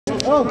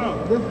Oh,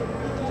 good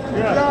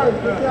job.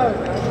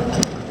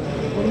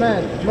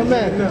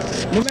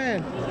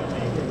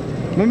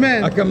 My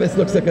man. How come this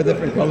looks like a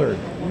different color?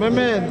 My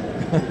man.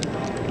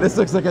 This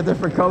looks like a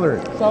different color.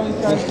 What's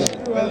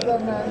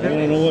up, man? I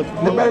don't know what's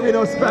There better be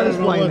no Spanish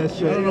flying this I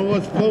shit. don't know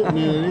what's floating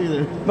in it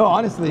either. No,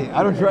 honestly,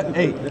 I don't try.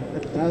 Hey,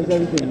 How's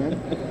everything,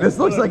 man? this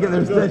looks like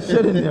there's dead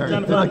shit in there.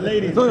 Trying to find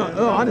ladies. No,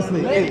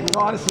 honestly. Hey, no,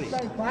 honestly.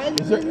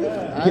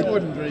 I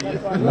wouldn't drink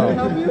it.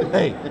 No.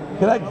 Hey,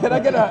 can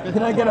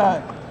I get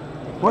a?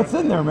 What's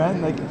in there,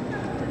 man? Like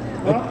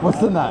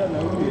what's in that?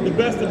 The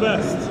best of the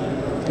best.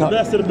 No. The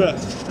best of the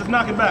best. Just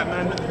knock it back,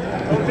 man.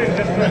 Don't take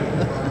that drink.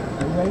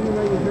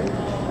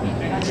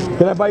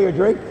 Can I buy you a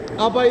drink?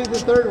 I'll buy you the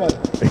third one.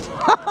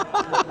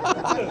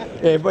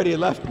 Hey, buddy,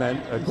 left, man.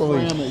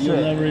 Holy Damn it, shit. you'll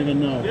never even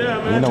know. Yeah,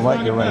 man. You know just what?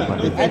 knock You're it right, back.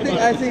 buddy. I think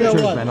I Cheers,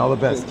 would. man. All the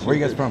best. Where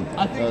you guys from?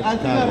 I think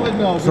I would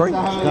know. Sorry?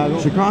 Chicago.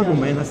 Chicago,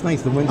 man. That's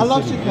nice. The Windy I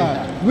love City.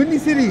 Chicago. Windy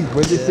City.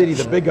 Windy City,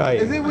 the big guy.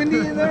 Is it windy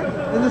in there?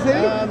 In the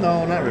city?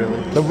 No, not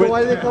really. The So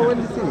why do they call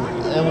Windy City?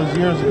 It was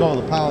years ago,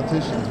 the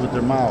politicians with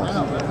their mouths.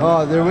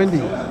 Oh, they're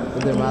windy.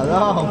 With their mouth.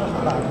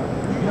 Oh, fuck.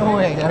 No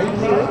way. Are you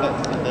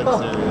serious? Oh,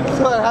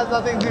 so it has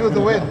nothing to do with the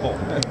wind.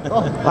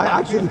 Oh. I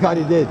actually thought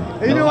he did.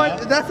 You know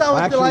what? That's how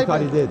I it's actually thought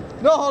he did.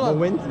 No, hold The on.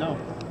 wind? No.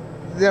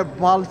 Their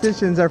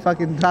politicians are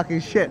fucking talking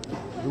shit.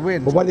 The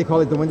wind. But why do they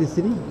call it the Windy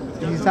City?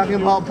 He's talking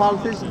about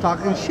politicians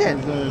talking shit.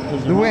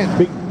 The wind.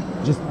 Big,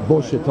 just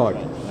bullshit talk.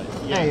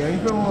 Hey, are you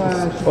from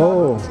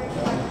Oh.